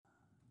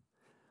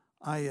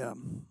I,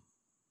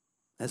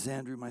 as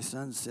Andrew, my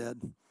son,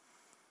 said,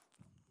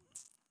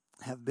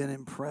 have been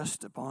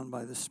impressed upon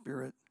by the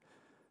Spirit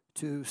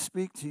to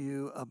speak to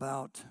you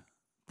about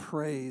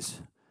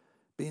praise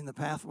being the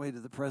pathway to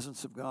the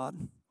presence of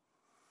God.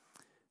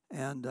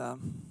 And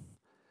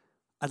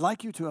I'd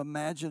like you to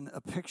imagine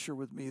a picture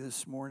with me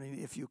this morning,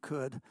 if you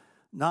could,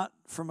 not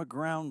from a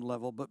ground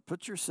level, but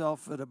put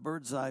yourself at a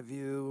bird's eye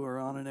view or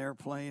on an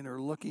airplane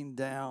or looking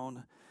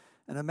down.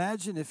 And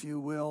imagine, if you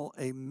will,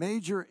 a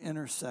major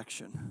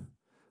intersection,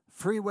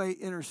 freeway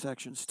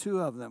intersections,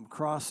 two of them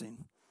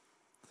crossing.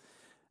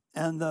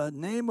 And the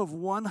name of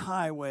one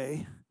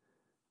highway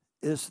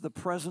is the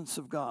presence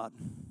of God.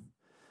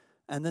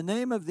 And the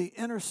name of the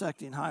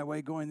intersecting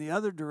highway going the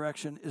other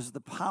direction is the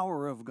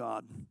power of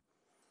God,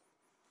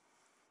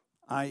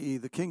 i.e.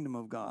 the kingdom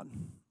of God.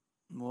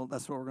 Well,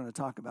 that's what we're going to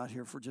talk about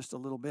here for just a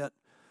little bit.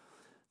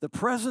 The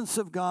presence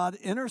of God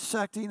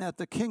intersecting at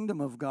the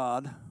kingdom of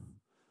God,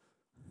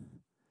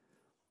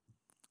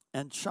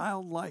 and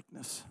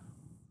childlikeness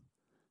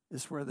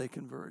is where they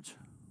converge.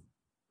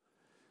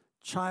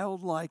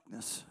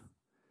 Childlikeness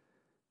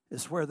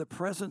is where the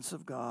presence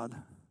of God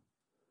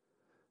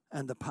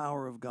and the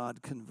power of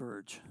God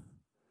converge.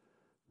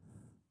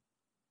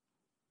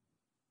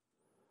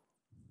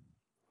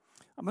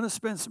 I'm going to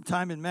spend some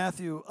time in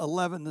Matthew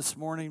 11 this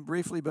morning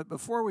briefly, but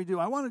before we do,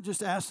 I want to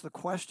just ask the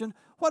question,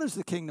 what is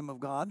the kingdom of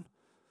God?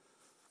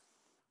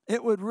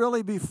 It would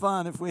really be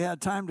fun if we had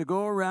time to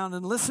go around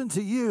and listen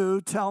to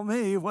you tell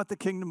me what the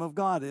kingdom of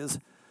God is.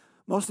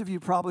 Most of you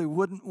probably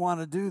wouldn't want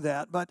to do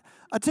that, but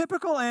a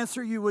typical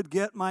answer you would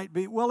get might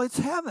be, well, it's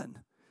heaven.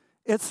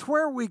 It's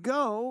where we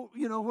go,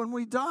 when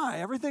we die.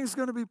 Everything's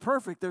going to be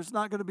perfect. There's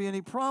not going to be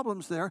any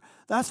problems there.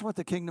 That's what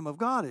the kingdom of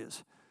God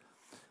is.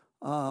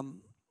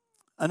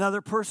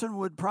 Another person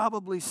would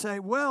probably say,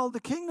 well,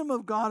 the kingdom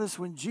of God is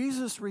when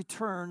Jesus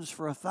returns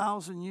for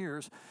 1,000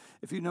 years.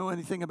 If you know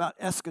anything about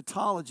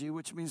eschatology,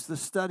 which means the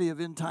study of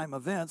end-time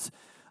events,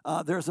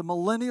 there's a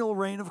millennial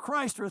reign of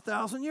Christ for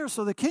 1,000 years.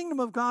 So the kingdom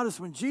of God is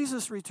when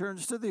Jesus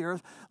returns to the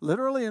earth,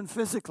 literally and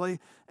physically,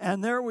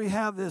 and there we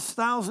have this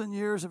 1,000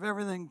 years of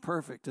everything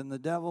perfect, and the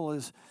devil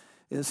is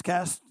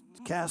cast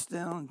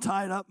down and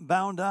tied up and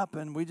bound up,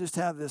 and we just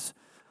have this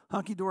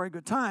hunky-dory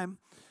good time.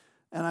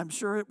 And I'm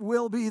sure it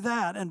will be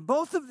that. And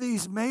both of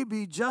these may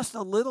be just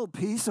a little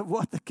piece of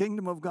what the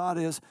kingdom of God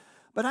is.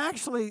 But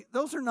actually,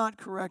 those are not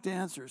correct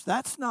answers.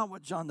 That's not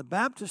what John the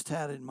Baptist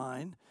had in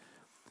mind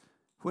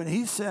when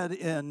he said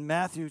in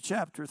Matthew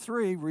chapter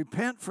 3,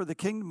 repent for the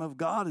kingdom of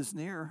God is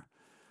near.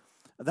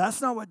 That's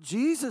not what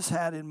Jesus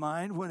had in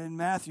mind when in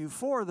Matthew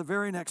 4, the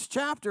very next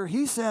chapter,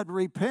 he said,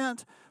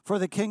 repent for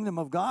the kingdom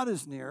of God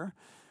is near.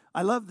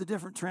 I love the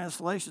different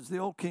translations. The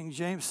old King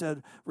James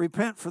said,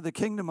 repent for the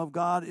kingdom of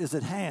God is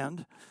at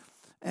hand.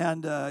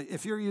 And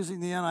if you're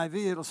using the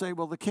NIV, it'll say,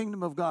 well, the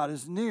kingdom of God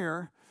is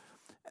near.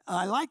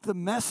 I like the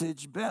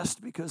Message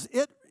best because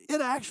it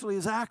actually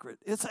is accurate.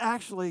 It's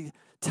actually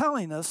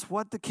telling us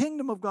what the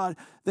kingdom of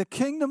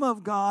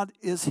God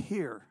is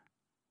here.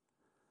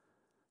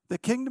 The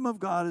kingdom of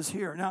God is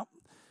here. Now,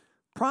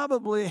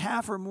 probably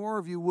half or more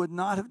of you would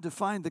not have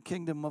defined the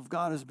kingdom of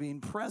God as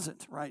being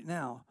present right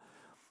now.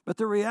 But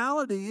the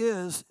reality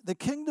is the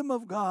kingdom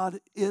of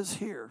God is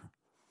here.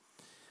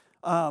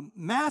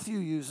 Matthew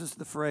uses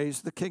the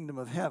phrase the kingdom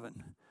of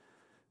heaven.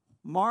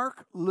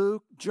 Mark,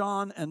 Luke,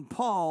 John, and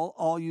Paul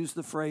all use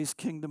the phrase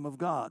kingdom of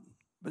God.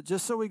 But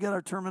just so we get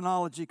our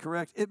terminology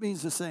correct, it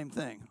means the same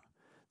thing.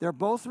 They're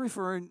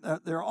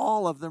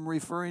all of them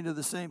referring to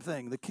the same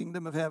thing, the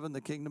kingdom of heaven,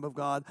 the kingdom of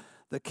God,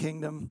 the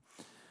kingdom.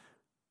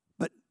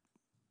 But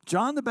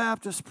John the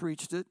Baptist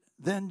preached it,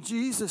 then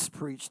Jesus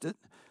preached it.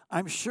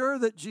 I'm sure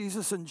that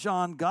Jesus and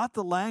John got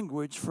the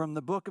language from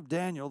the book of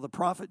Daniel, the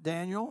prophet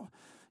Daniel.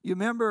 You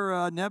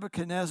remember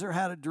Nebuchadnezzar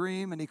had a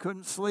dream and he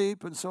couldn't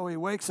sleep, and so he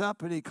wakes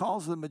up and he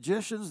calls the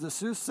magicians, the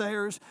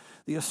soothsayers,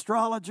 the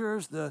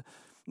astrologers, the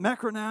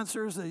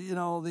necromancers,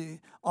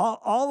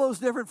 all those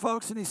different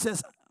folks, and he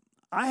says,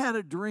 I had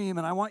a dream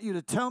and I want you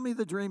to tell me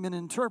the dream and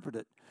interpret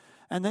it.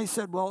 And they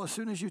said, well, as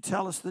soon as you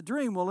tell us the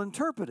dream, we'll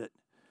interpret it.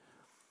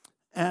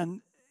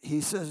 And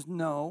he says,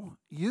 no,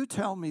 you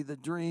tell me the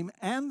dream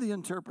and the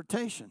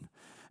interpretation.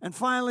 And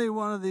finally,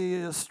 one of the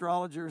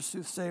astrologers,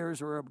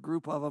 soothsayers, or a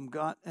group of them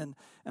got, and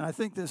I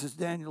think this is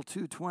Daniel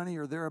 2:20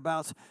 or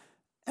thereabouts,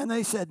 and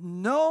they said,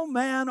 no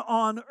man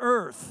on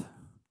earth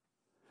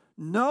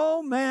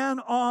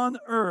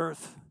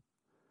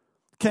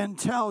can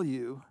tell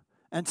you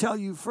until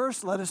you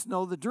first let us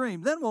know the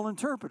dream. Then we'll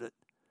interpret it.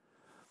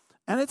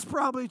 And it's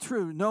probably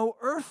true. No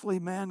earthly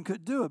man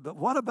could do it. But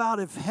what about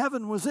if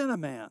heaven was in a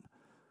man?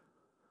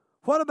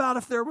 What about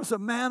if there was a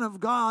man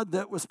of God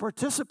that was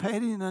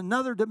participating in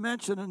another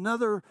dimension,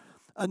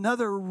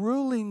 another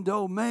ruling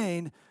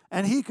domain,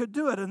 and he could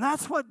do it? And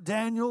that's what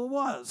Daniel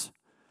was.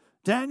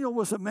 Daniel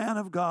was a man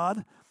of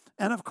God,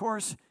 and of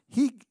course,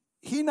 he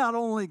not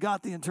only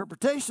got the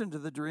interpretation to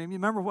the dream. You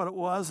remember what it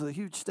was, the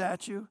huge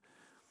statue?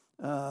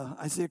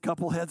 I see a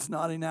couple heads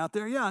nodding out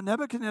there. Yeah,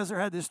 Nebuchadnezzar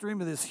had this dream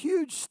of this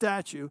huge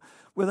statue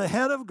with a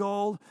head of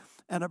gold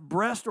and a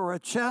breast or a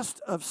chest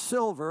of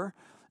silver,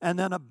 and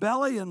then a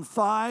belly and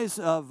thighs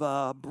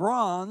of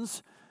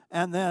bronze,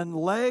 and then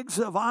legs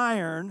of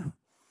iron,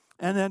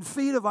 and then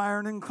feet of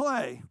iron and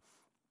clay.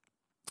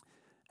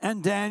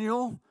 And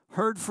Daniel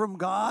heard from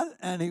God,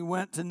 and he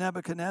went to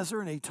Nebuchadnezzar,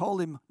 and he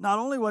told him not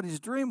only what his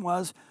dream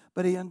was,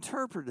 but he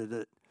interpreted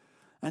it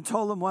and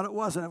told him what it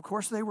was. And of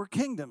course, they were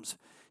kingdoms.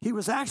 He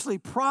was actually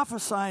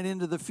prophesying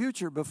into the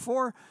future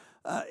before,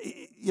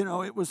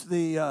 it was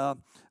the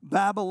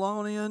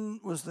Babylonian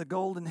was the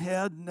golden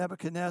head,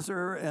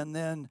 Nebuchadnezzar, and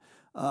then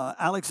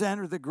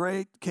Alexander the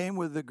Great came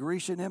with the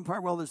Grecian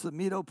Empire. Well, there's the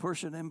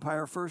Medo-Persian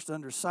Empire first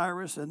under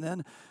Cyrus, and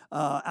then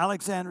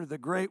Alexander the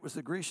Great was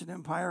the Grecian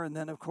Empire, and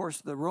then, of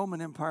course, the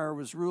Roman Empire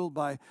was ruled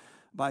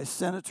by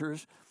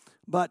senators.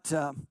 But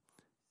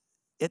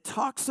it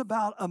talks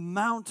about a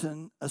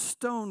mountain, a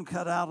stone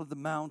cut out of the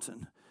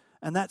mountain,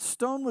 and that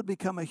stone would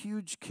become a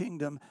huge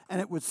kingdom, and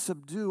it would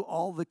subdue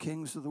all the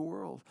kings of the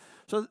world.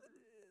 So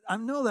I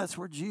know that's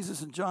where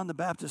Jesus and John the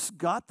Baptist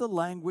got the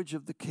language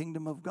of the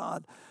kingdom of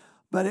God.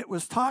 But it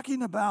was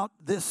talking about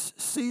this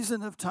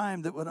season of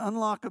time that would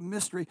unlock a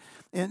mystery.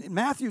 In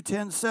Matthew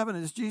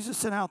 10:7, as Jesus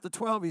sent out the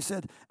 12, he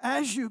said,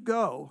 as you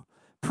go,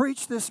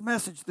 preach this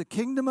message, the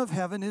kingdom of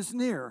heaven is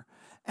near.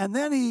 And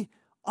then he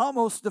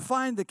almost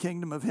defined the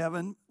kingdom of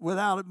heaven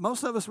without it.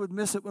 Most of us would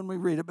miss it when we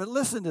read it, but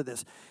listen to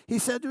this. He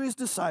said to his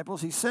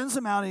disciples, he sends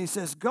them out and he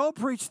says, go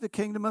preach the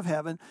kingdom of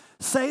heaven,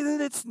 say that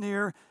it's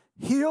near,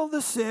 heal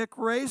the sick,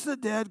 raise the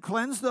dead,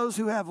 cleanse those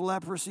who have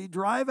leprosy,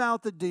 drive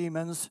out the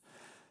demons.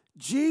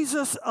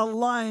 Jesus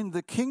aligned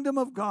the kingdom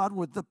of God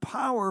with the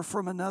power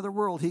from another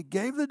world. He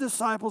gave the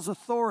disciples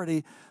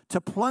authority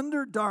to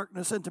plunder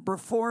darkness and to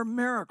perform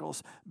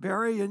miracles.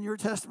 Barry, in your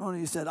testimony,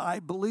 you said, I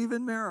believe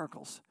in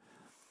miracles.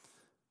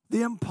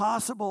 The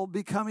impossible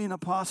becoming a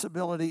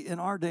possibility in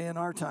our day and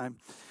our time.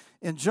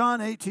 In John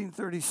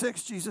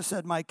 18:36, Jesus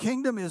said, my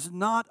kingdom is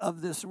not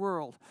of this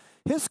world.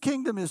 His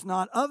kingdom is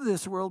not of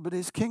this world, but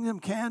his kingdom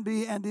can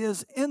be and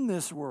is in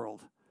this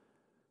world.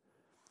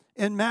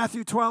 In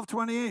Matthew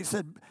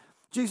 12:28,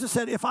 Jesus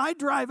said, if I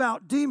drive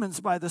out demons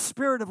by the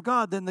Spirit of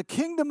God, then the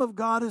kingdom of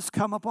God has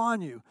come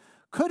upon you.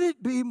 Could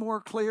it be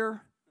more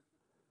clear?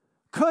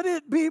 Could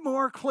it be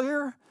more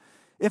clear?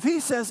 If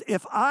he says,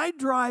 if I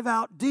drive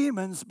out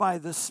demons by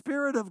the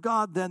Spirit of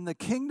God, then the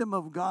kingdom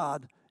of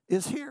God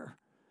is here.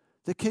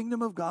 The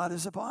kingdom of God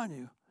is upon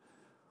you.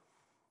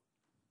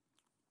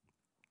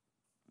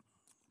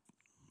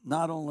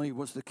 Not only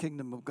was the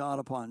kingdom of God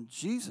upon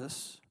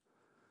Jesus,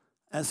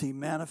 as he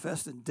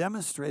manifested and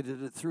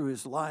demonstrated it through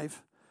his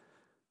life,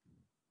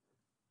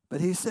 but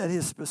he said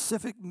his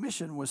specific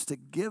mission was to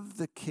give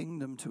the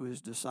kingdom to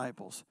his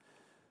disciples.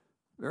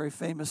 Very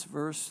famous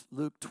verse,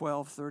 Luke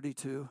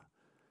 12:32.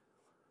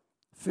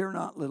 Fear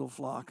not, little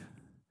flock.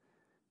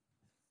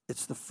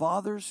 It's the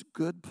Father's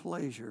good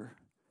pleasure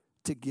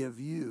to give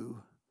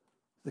you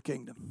the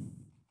kingdom.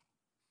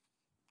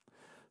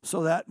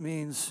 So that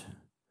means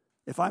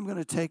if I'm going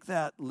to take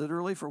that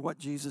literally for what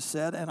Jesus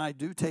said, and I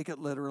do take it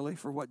literally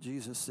for what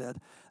Jesus said,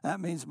 that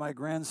means my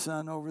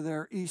grandson over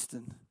there,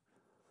 Easton,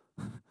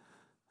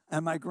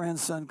 and my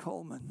grandson,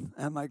 Coleman,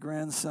 and my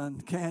grandson,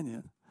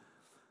 Canyon,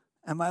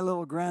 and my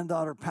little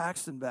granddaughter,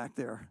 Paxton, back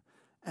there,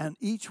 and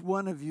each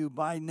one of you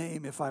by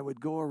name, if I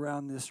would go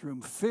around this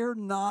room, fear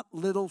not,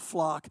 little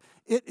flock.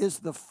 It is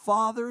the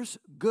Father's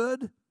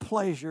good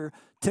pleasure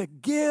to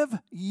give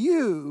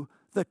you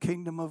the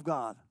kingdom of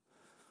God.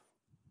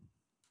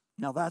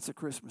 Now, that's a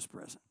Christmas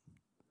present.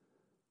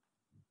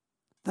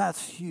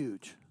 That's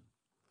huge.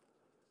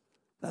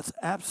 That's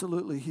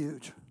absolutely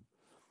huge.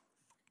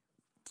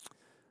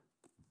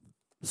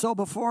 So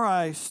before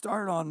I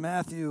start on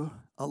Matthew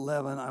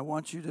 11, I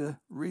want you to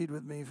read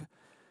with me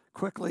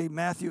quickly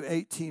Matthew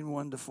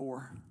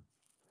 18:1-4.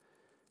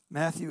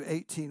 Matthew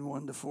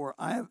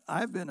 18:1-4.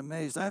 I've been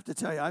amazed. I have to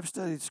tell you, I've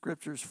studied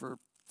scriptures for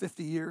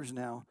 50 years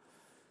now,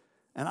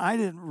 and I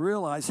didn't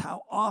realize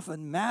how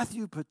often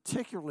Matthew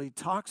particularly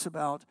talks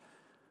about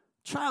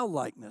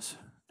childlikeness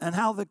and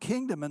how the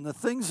kingdom and the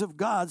things of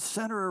God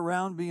center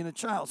around being a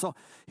child. So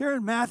here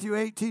in Matthew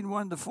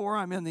 18:1-4,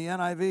 I'm in the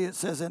NIV, it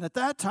says, and at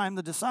that time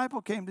the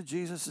disciple came to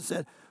Jesus and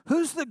said,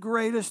 who's the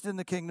greatest in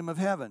the kingdom of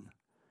heaven?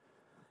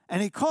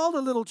 And he called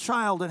a little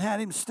child and had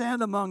him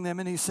stand among them,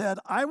 and he said,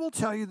 I will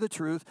tell you the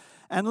truth,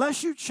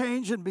 unless you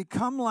change and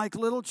become like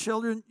little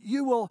children,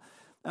 you will...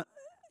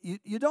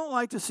 You don't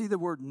like to see the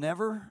word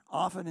never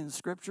often in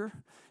Scripture.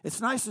 It's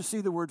nice to see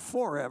the word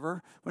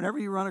forever. Whenever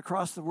you run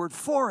across the word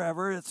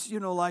forever, it's,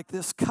 like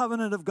this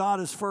covenant of God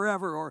is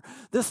forever, or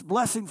this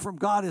blessing from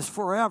God is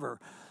forever.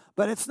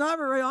 But it's not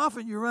very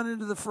often you run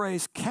into the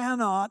phrase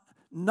cannot,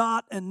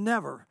 not, and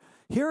never.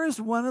 Here is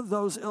one of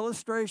those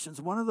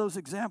illustrations, one of those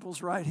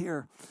examples right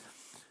here.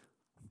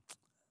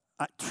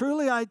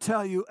 Truly I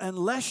tell you,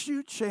 unless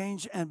you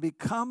change and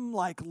become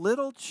like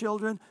little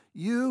children,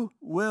 you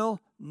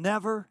will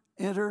never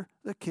enter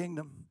the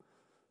kingdom.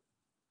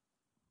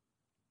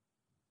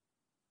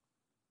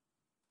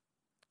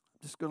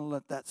 I'm just going to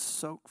let that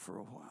soak for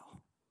a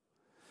while.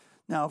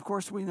 Now, of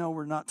course, we know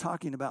we're not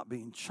talking about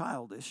being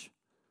childish.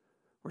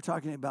 We're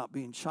talking about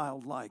being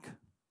childlike.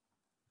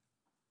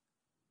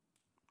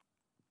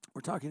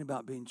 We're talking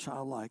about being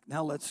childlike.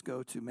 Now let's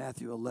go to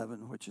Matthew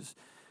 11, which is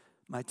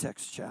my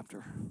text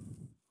chapter.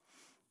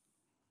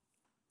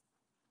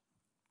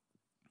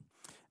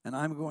 And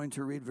I'm going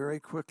to read very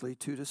quickly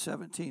 2 to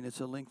 17.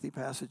 It's a lengthy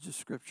passage of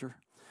Scripture.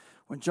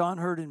 When John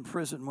heard in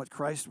prison what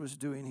Christ was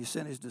doing, he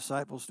sent his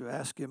disciples to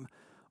ask him,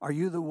 "Are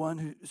you the one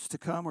who's to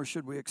come, or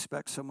should we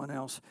expect someone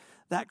else?"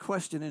 That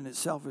question in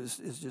itself is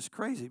just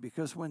crazy,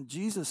 because when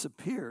Jesus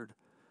appeared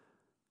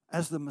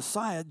as the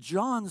Messiah,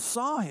 John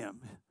saw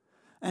him.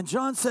 And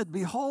John said,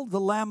 "Behold the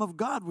Lamb of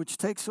God, which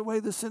takes away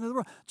the sin of the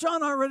world."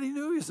 John already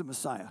knew he's the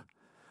Messiah.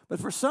 But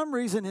for some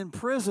reason in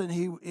prison,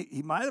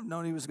 he might have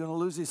known he was going to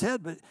lose his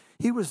head, but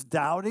he was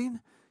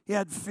doubting. He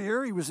had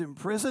fear. He was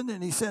imprisoned,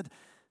 and he said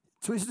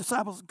to his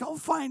disciples, "Go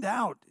find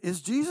out.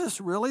 Is Jesus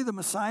really the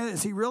Messiah?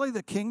 Is he really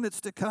the king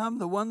that's to come,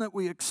 the one that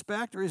we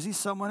expect, or is he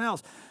someone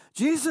else?"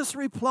 Jesus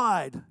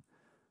replied,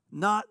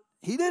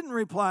 he didn't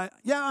reply,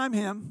 "Yeah, I'm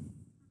him."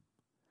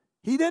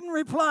 He didn't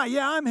reply,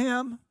 "Yeah, I'm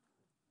him."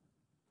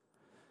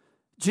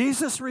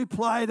 Jesus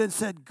replied and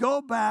said, "Go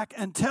back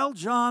and tell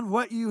John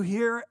what you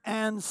hear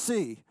and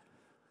see."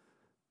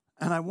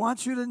 And I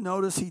want you to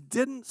notice he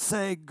didn't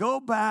say, "Go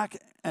back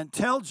and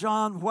tell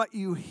John what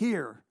you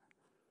hear."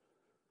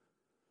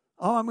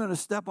 Oh, I'm going to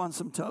step on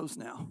some toes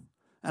now,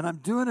 and I'm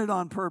doing it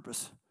on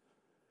purpose.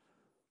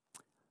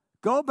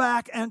 Go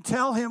back and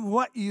tell him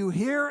what you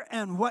hear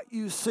and what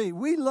you see.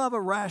 We love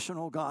a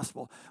rational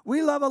gospel.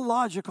 We love a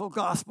logical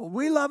gospel.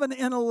 We love an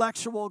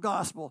intellectual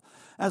gospel.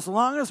 As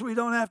long as we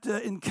don't have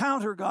to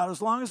encounter God,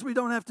 as long as we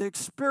don't have to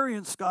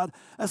experience God,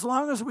 as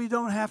long as we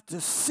don't have to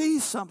see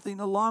something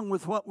along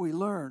with what we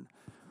learn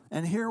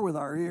and hear with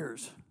our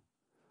ears.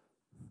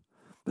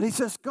 But he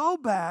says, go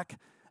back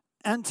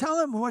and tell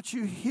him what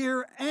you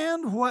hear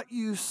and what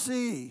you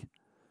see.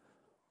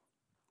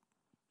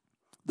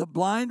 The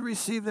blind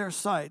receive their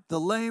sight, the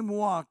lame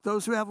walk,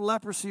 those who have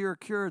leprosy are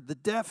cured, the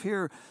deaf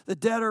hear, the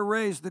dead are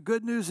raised, the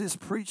good news is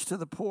preached to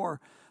the poor.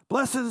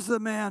 Blessed is the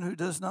man who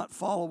does not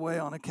fall away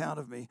on account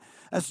of me.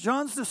 As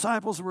John's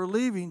disciples were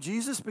leaving,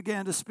 Jesus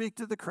began to speak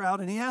to the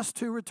crowd, and he asked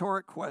two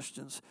rhetoric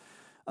questions.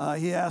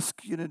 He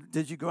asked,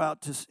 did you go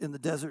out in the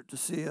desert to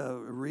see a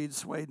reed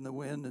swayed in the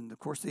wind? And, of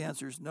course, the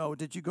answer is no.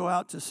 Did you go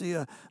out to see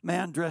a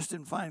man dressed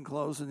in fine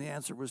clothes? And the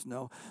answer was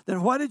no.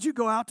 Then what did you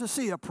go out to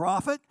see? A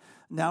prophet?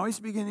 Now he's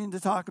beginning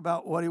to talk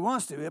about what he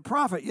wants to. A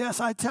prophet,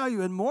 yes, I tell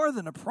you, and more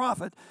than a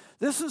prophet,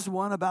 this is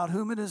one about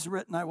whom it is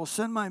written, I will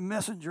send my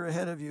messenger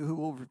ahead of you who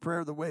will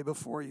prepare the way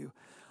before you.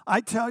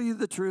 I tell you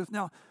the truth.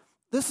 Now,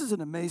 this is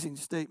an amazing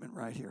statement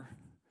right here.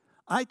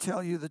 I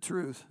tell you the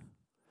truth.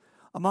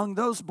 Among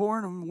those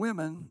born of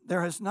women,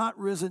 there has not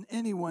risen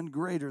anyone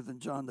greater than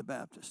John the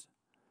Baptist.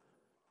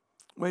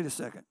 Wait a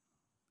second.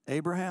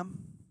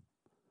 Abraham,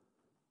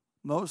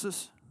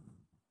 Moses,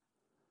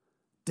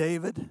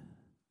 David,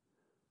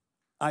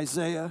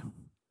 Isaiah,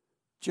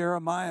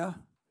 Jeremiah,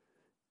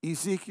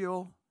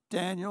 Ezekiel,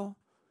 Daniel.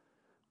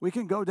 We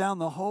can go down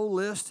the whole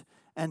list,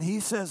 and he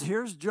says,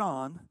 here's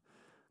John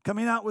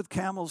coming out with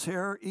camel's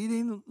hair,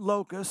 eating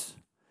locusts.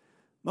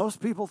 Most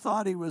people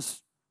thought he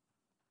was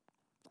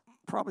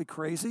probably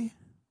crazy.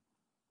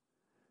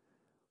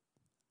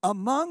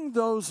 Among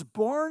those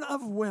born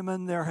of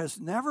women, there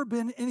has never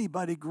been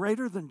anybody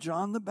greater than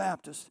John the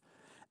Baptist.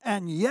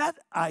 And yet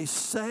I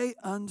say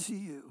unto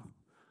you,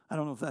 I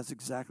don't know if that's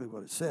exactly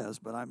what it says,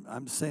 but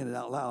I'm saying it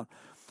out loud.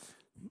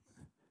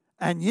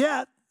 And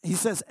yet, he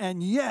says,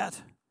 and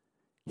yet,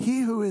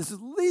 he who is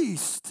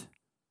least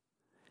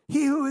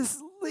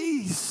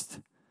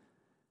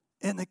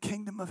in the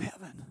kingdom of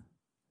heaven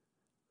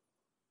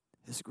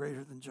is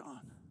greater than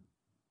John.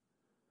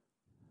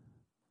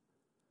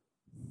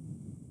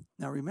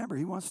 Now remember,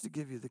 he wants to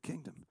give you the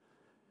kingdom.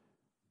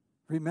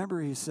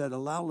 Remember, he said,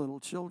 allow little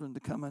children to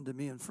come unto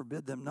me and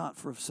forbid them not,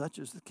 for of such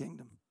is the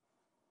kingdom.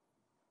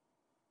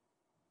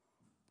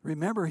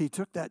 Remember, he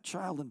took that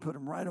child and put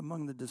him right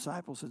among the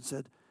disciples and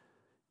said,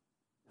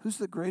 who's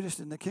the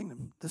greatest in the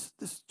kingdom?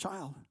 This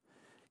child.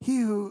 He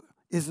who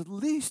is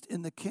least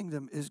in the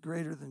kingdom is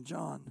greater than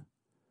John.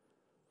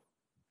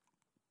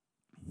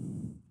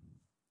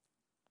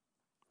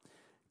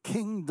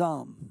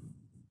 Kingdom.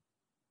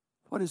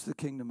 What is the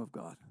kingdom of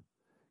God?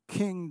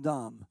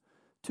 Kingdom.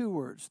 Two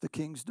words, the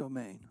king's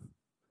domain.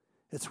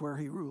 It's where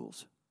he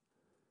rules.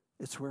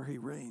 It's where he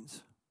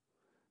reigns.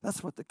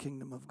 That's what the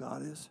kingdom of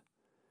God is.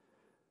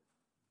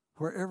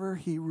 Wherever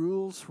he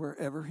rules,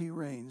 wherever he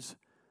reigns,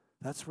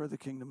 that's where the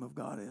kingdom of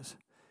God is.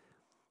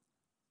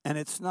 And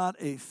it's not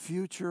a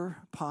future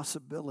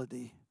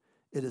possibility.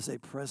 It is a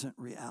present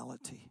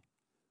reality.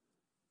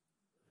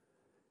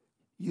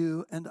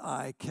 You and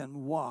I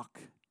can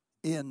walk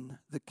in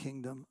the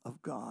kingdom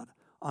of God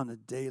on a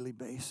daily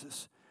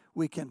basis.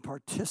 We can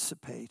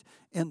participate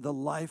in the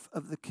life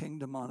of the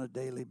kingdom on a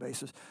daily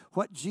basis.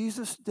 What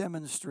Jesus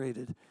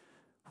demonstrated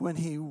when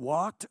he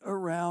walked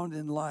around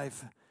in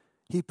life,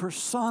 he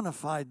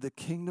personified the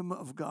kingdom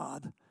of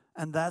God,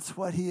 and that's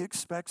what he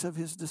expects of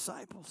his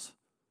disciples.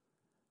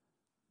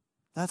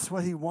 That's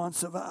what he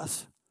wants of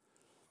us.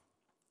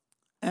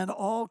 and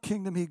all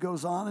kingdom, he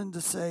goes on and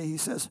to say, he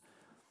says,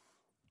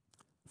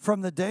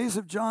 from the days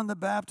of John the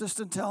Baptist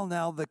until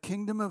now, the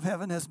kingdom of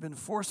heaven has been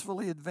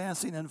forcefully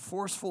advancing and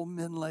forceful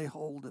men lay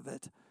hold of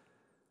it.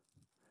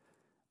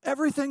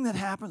 Everything that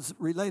happens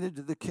related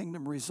to the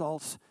kingdom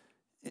results,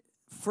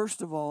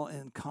 first of all,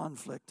 in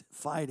conflict,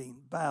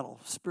 fighting, battle,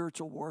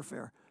 spiritual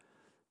warfare.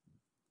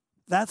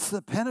 That's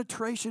the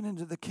penetration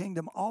into the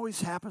kingdom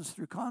always happens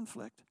through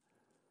conflict.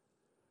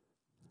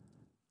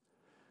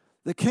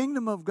 The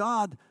kingdom of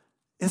God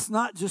is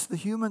not just the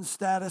human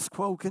status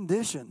quo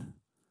condition.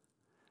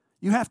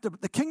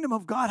 The kingdom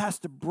of God has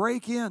to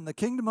break in. The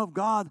kingdom of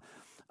God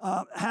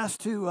has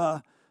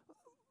to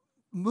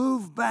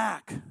move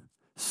back,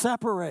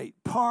 separate,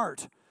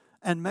 part,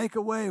 and make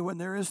a way when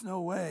there is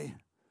no way.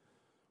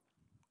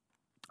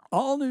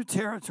 All new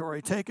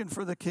territory taken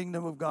for the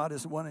kingdom of God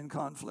is one in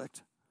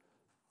conflict.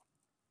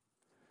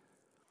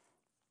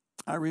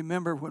 I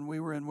remember when we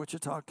were in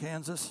Wichita,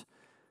 Kansas,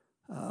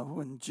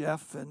 when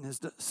Jeff and his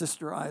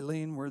sister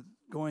Eileen were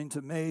going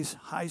to Mays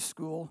High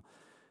School.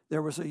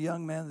 There was a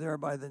young man there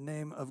by the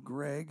name of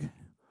Greg.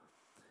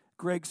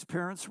 Greg's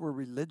parents were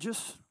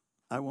religious.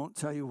 I won't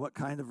tell you what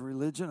kind of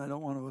religion. I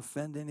don't want to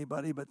offend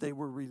anybody, but they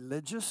were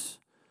religious.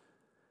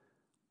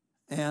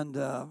 And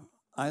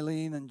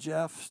Eileen and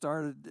Jeff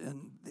started,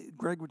 and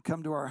Greg would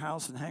come to our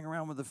house and hang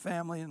around with the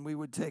family, and we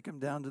would take him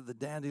down to the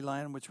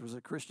Dandelion, which was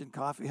a Christian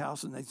coffee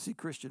house, and they'd see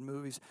Christian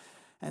movies.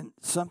 And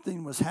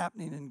something was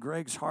happening in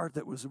Greg's heart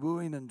that was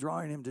wooing and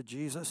drawing him to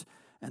Jesus.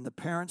 And the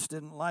parents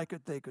didn't like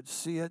it. They could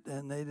see it,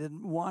 and they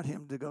didn't want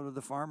him to go to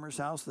the farmer's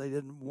house. They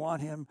didn't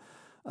want him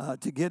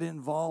to get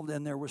involved.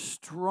 And there was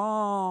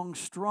strong,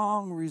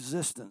 strong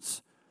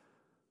resistance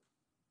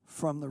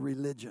from the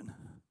religion.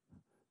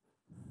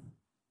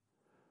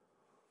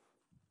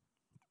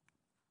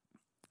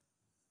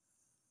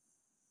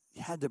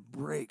 You had to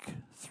break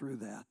through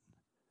that.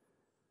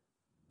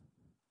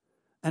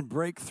 And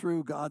break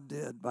through, God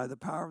did, by the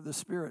power of the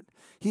Spirit.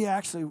 We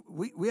had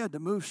to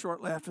move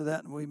shortly after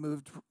that, and we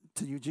moved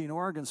to Eugene,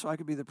 Oregon, so I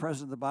could be the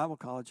president of the Bible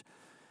College.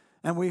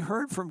 And we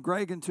heard from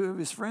Greg and two of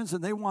his friends,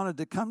 and they wanted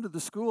to come to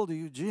the school to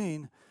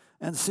Eugene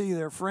and see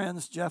their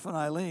friends, Jeff and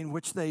Eileen,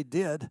 which they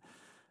did.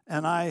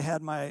 And I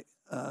had my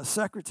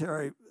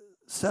secretary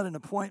set an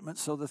appointment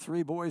so the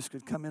three boys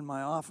could come in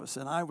my office,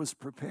 and I was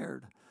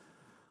prepared.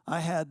 I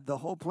had the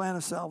whole plan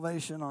of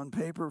salvation on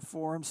paper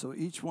for them so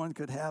each one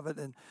could have it,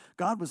 and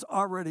God was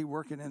already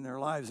working in their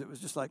lives. It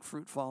was just like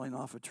fruit falling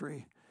off a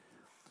tree.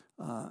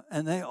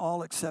 And they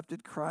all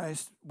accepted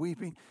Christ,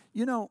 weeping.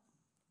 You know,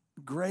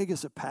 Greg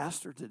is a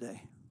pastor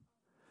today.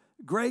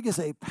 Greg is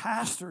a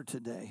pastor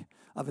today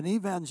of an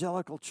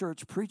evangelical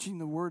church preaching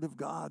the Word of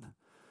God.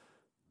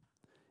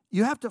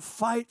 You have to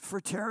fight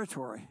for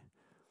territory.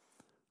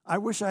 I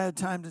wish I had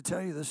time to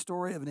tell you the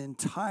story of an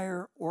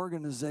entire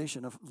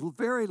organization, a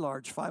very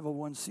large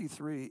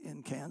 501c3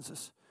 in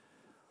Kansas.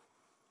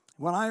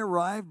 When I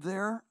arrived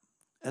there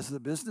as the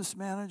business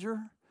manager,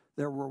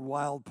 there were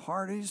wild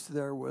parties,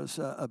 there was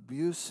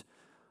abuse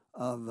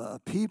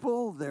of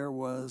people, there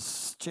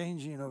was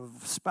changing of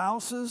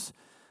spouses,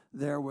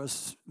 there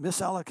was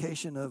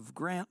misallocation of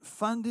grant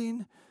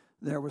funding,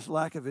 there was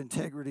lack of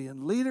integrity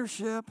in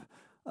leadership.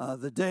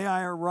 The day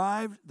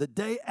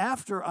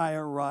after I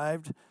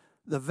arrived,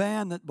 the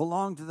van that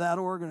belonged to that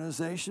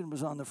organization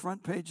was on the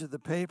front page of the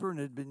paper and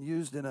had been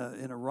used in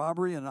a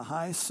robbery and a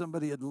heist.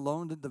 Somebody had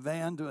loaned the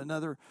van to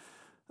another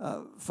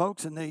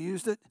folks, and they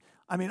used it.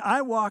 I mean,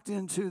 I walked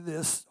into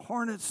this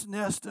hornet's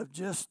nest of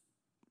just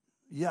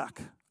yuck.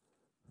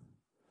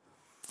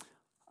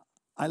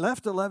 I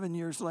left 11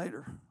 years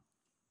later.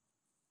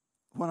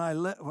 When I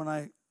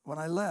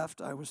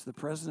left, I was the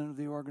president of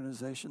the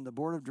organization. The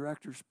board of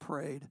directors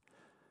prayed.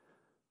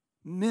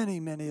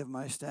 Many of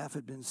my staff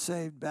had been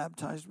saved,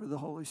 baptized with the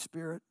Holy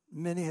Spirit.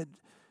 Many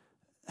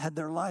had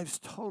their lives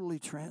totally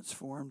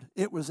transformed.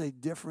 It was a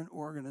different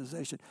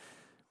organization.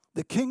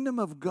 The kingdom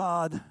of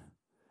God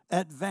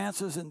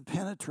advances and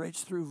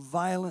penetrates through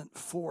violent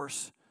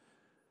force.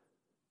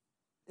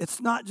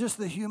 It's not just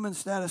the human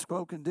status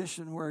quo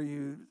condition where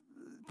you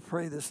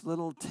pray this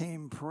little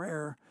tame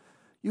prayer.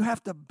 You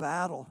have to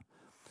battle.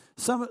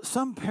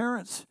 Some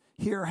parents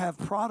here have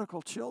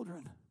prodigal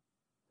children.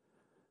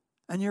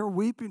 And you're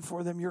weeping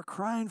for them, you're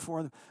crying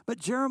for them. But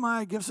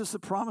Jeremiah gives us the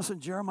promise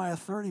in Jeremiah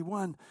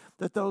 31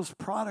 that those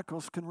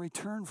prodigals can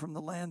return from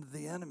the land of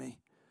the enemy.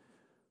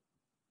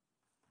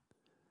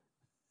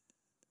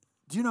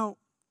 Do you know,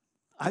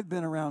 I've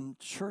been around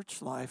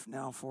church life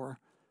now for,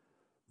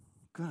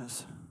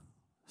 goodness,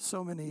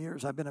 so many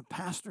years. I've been a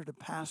pastor to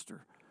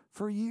pastor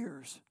for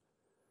years.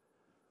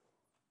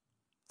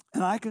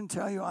 And I can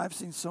tell you, I've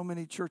seen so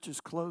many churches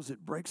close,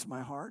 it breaks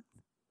my heart.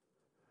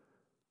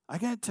 I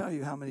can't tell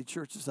you how many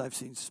churches I've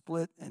seen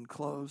split and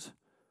close.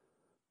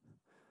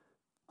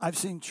 I've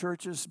seen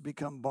churches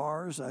become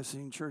bars. I've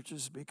seen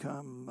churches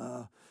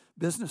become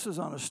businesses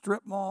on a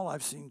strip mall.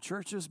 I've seen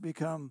churches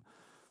become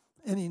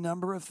any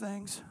number of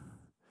things.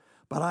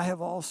 But I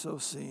have also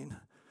seen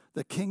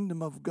the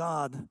kingdom of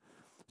God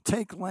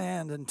take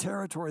land and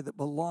territory that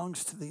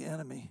belongs to the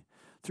enemy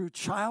through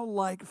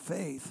childlike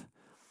faith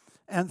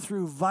and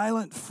through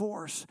violent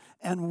force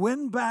and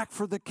win back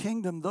for the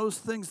kingdom those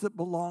things that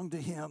belong to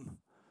him.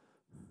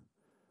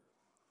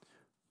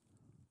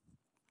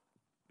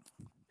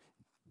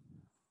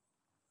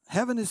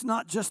 Heaven is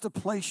not just a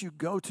place you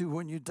go to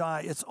when you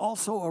die. It's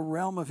also a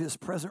realm of his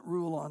present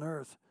rule on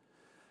earth.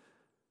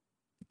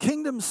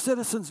 Kingdom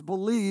citizens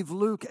believe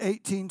Luke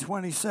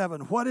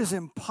 18:27. What is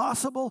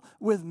impossible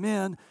with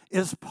men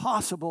is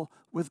possible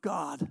with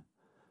God.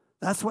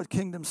 That's what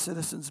kingdom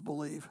citizens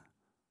believe.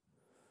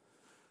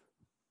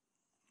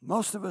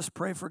 Most of us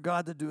pray for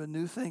God to do a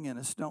new thing in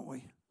us, don't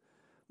we?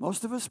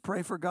 Most of us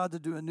pray for God to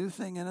do a new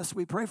thing in us.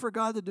 We pray for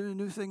God to do a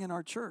new thing in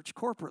our church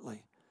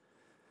corporately.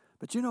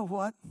 But you know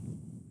what?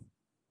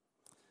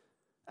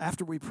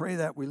 After we pray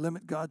that, we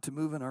limit God to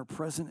move in our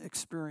present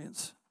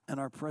experience and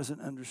our present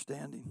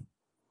understanding.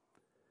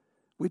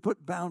 We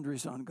put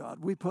boundaries on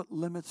God. We put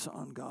limits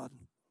on God.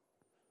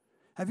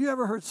 Have you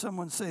ever heard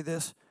someone say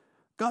this?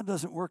 God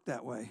doesn't work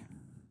that way.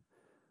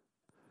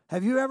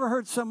 Have you ever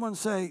heard someone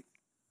say,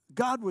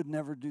 God would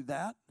never do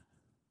that?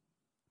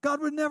 God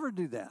would never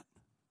do that.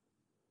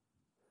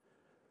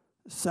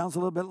 Sounds a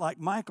little bit like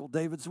Michal,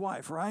 David's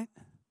wife, right?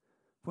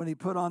 When he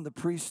put on the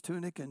priest's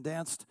tunic and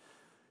danced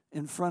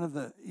in front of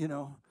the,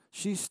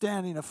 she's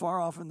standing afar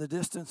off in the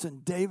distance,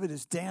 and David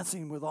is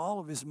dancing with all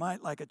of his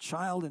might like a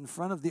child in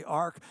front of the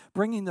ark,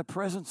 bringing the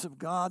presence of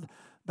God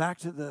back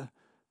to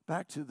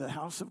the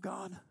house of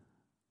God.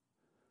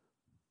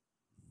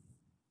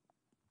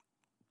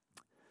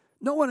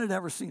 No one had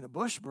ever seen a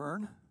bush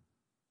burn.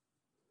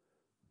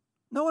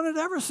 No one had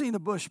ever seen a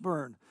bush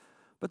burn.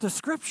 But the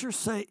scriptures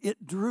say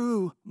it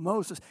drew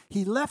Moses.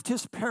 He left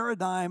his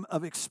paradigm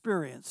of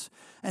experience,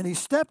 and he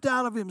stepped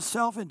out of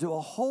himself into a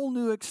whole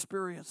new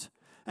experience,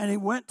 and he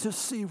went to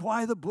see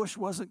why the bush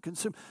wasn't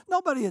consumed.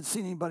 Nobody had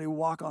seen anybody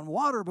walk on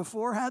water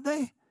before, had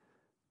they?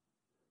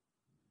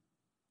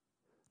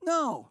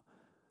 No.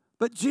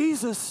 But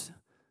Jesus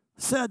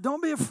said,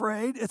 don't be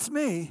afraid, it's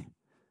me.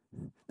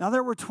 Now,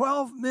 there were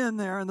 12 men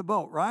there in the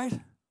boat, right?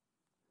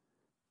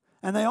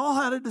 And they all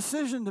had a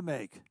decision to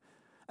make.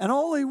 And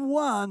only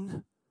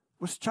one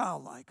was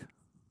childlike.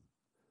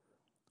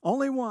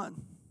 Only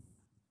one.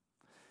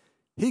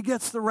 He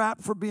gets the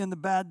rap for being the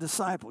bad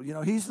disciple.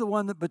 He's the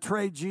one that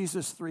betrayed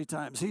Jesus 3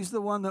 times. He's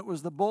the one that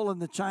was the bull in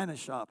the china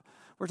shop.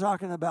 We're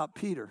talking about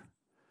Peter.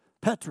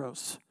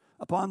 Petros.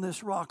 Upon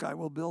this rock I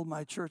will build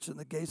my church, and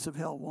the gates of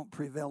hell won't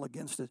prevail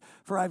against it.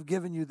 For I've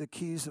given you the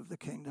keys of the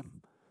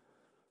kingdom.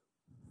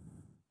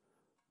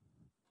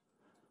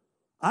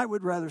 I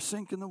would rather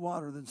sink in the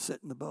water than sit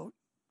in the boat.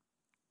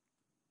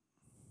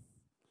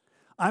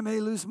 I may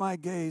lose my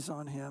gaze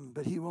on him,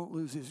 but he won't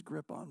lose his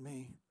grip on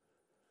me.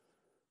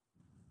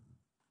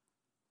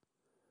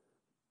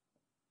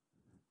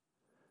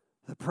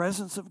 The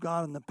presence of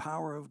God and the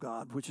power of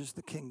God, which is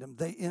the kingdom,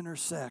 they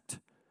intersect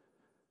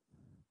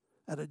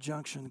at a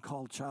junction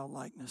called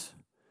childlikeness.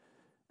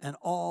 And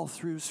all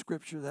through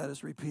Scripture that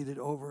is repeated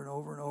over and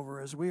over and over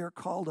as we are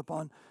called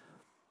upon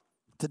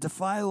to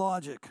defy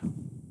logic,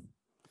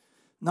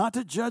 not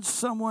to judge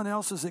someone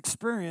else's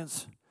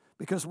experience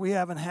because we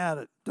haven't had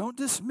it. Don't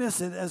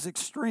dismiss it as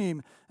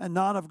extreme and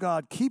not of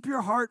God. Keep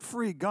your heart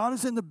free. God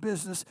is in the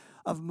business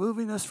of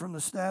moving us from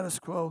the status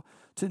quo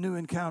to new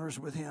encounters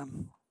with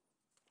him.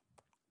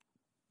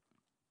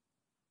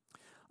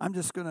 I'm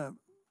just going to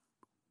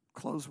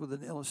close with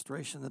an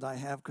illustration that I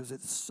have because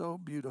it's so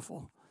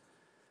beautiful.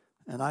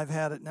 And I've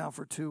had it now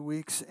for 2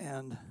 weeks,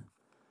 and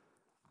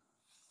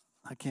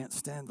I can't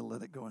stand to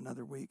let it go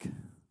another week.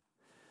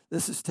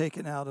 This is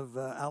taken out of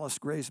Alice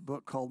Gray's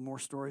book called More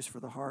Stories for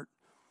the Heart.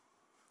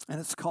 And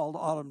it's called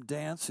Autumn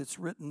Dance. It's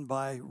written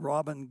by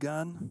Robin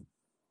Gunn.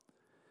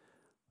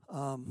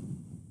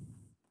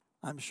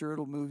 I'm sure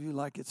it'll move you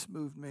like it's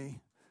moved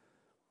me.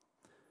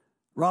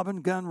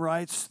 Robin Gunn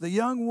writes, the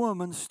young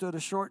woman stood a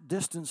short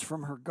distance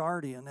from her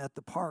guardian at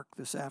the park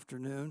this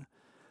afternoon,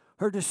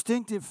 her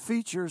distinctive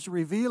features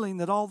revealing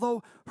that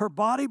although her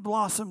body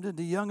blossomed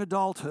into young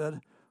adulthood,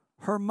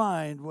 her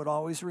mind would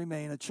always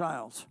remain a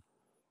child's.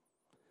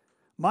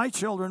 My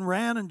children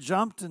ran and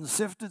jumped and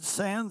sifted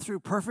sand through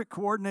perfect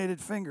coordinated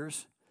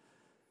fingers.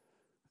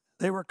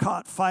 They were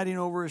caught fighting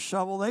over a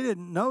shovel. They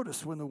didn't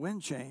notice when the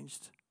wind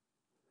changed,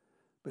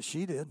 but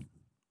she did.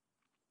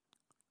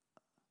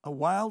 A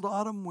wild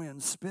autumn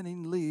wind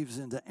spinning leaves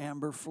into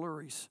amber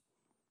flurries.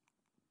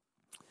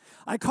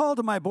 I called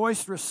to my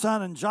boisterous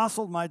son and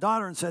jostled my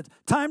daughter and said,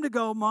 time to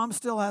go, Mom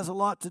still has a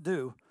lot to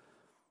do.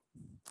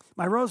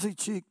 My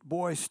rosy-cheeked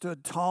boy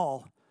stood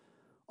tall,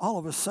 all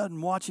of a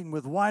sudden watching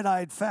with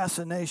wide-eyed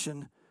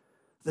fascination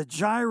the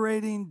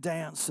gyrating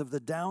dance of the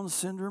Down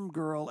syndrome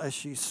girl as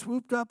she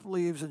swooped up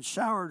leaves and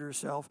showered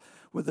herself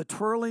with the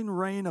twirling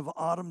rain of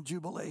autumn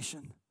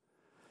jubilation.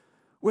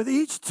 With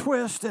each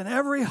twist and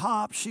every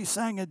hop, she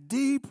sang a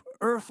deep,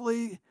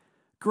 earthly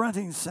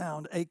grunting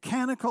sound, a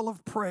canticle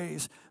of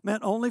praise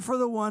meant only for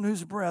the one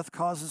whose breath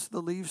causes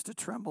the leaves to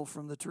tremble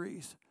from the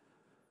trees.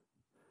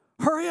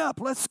 Hurry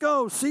up, let's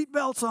go,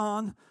 seatbelts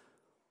on.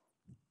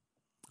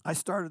 I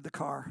started the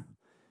car.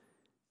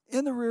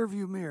 In the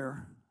rearview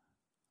mirror,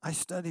 I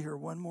study her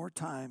one more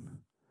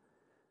time.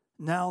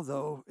 Now,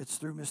 though, it's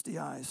through misty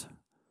eyes.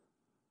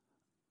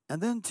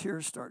 And then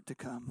tears start to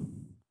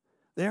come.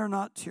 They are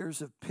not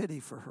tears of pity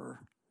for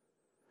her.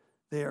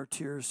 They are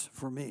tears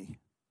for me.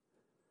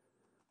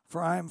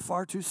 For I am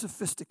far too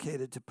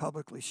sophisticated to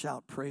publicly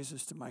shout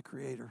praises to my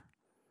Creator.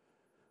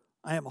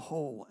 I am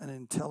whole and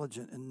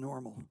intelligent and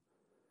normal.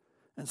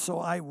 And so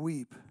I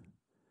weep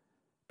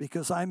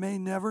because I may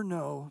never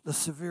know the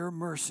severe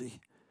mercy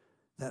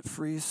that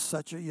frees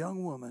such a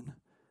young woman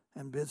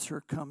and bids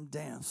her come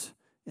dance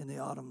in the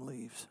autumn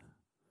leaves.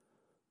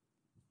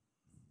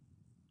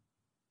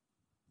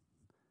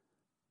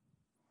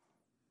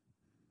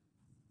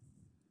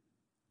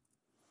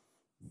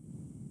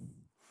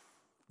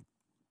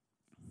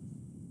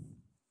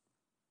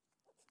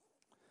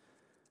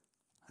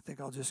 I think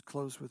I'll just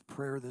close with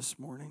prayer this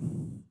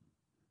morning.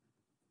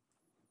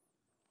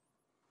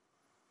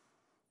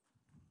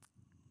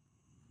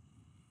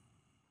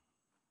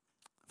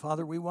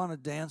 Father, we want to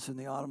dance in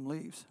the autumn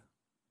leaves.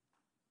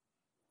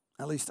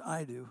 At least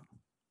I do.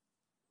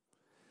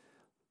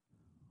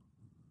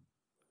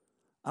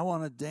 I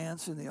want to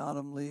dance in the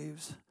autumn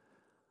leaves.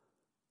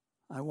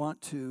 I want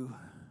to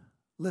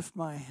lift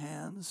my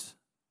hands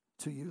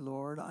to you,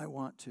 Lord. I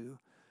want to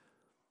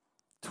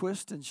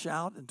twist and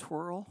shout and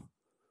twirl.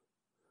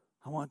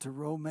 I want to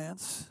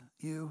romance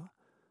you.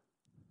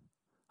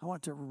 I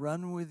want to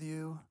run with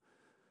you.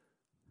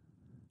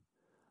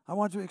 I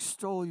want to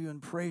extol you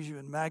and praise you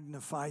and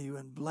magnify you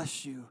and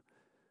bless you.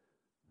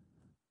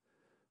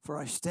 For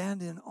I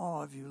stand in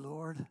awe of you,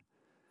 Lord.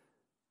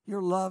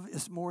 Your love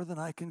is more than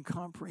I can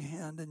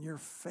comprehend, and your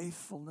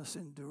faithfulness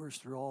endures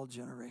through all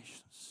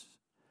generations.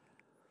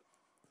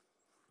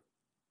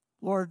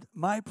 Lord,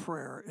 my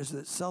prayer is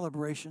that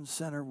Celebration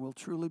Center will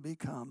truly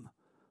become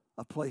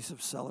a place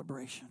of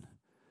celebration,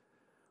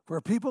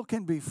 where people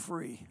can be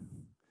free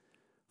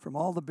from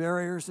all the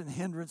barriers and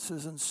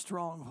hindrances and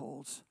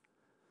strongholds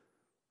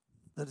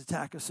that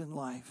attack us in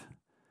life,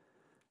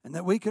 and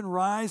that we can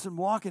rise and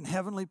walk in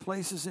heavenly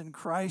places in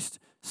Christ,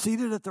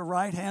 seated at the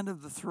right hand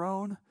of the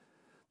throne.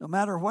 No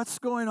matter what's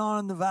going on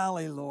in the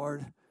valley,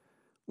 Lord,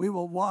 we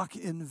will walk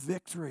in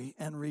victory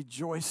and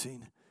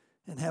rejoicing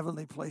in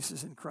heavenly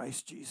places in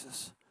Christ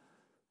Jesus.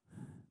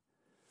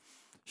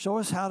 Show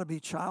us how to be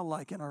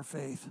childlike in our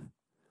faith.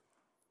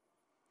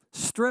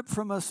 Strip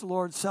from us,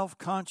 Lord,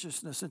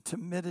 self-consciousness and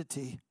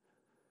timidity,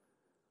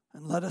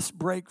 and let us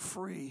break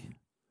free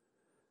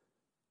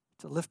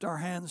to lift our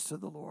hands to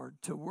the Lord,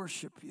 to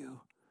worship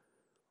you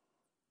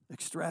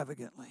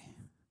extravagantly.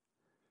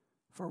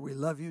 For we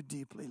love you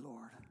deeply,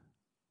 Lord.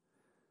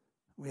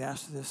 We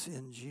ask this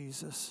in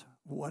Jesus'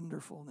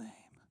 wonderful name.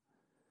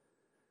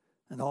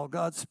 And all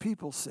God's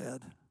people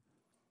said,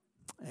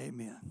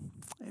 amen.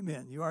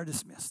 Amen. You are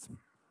dismissed.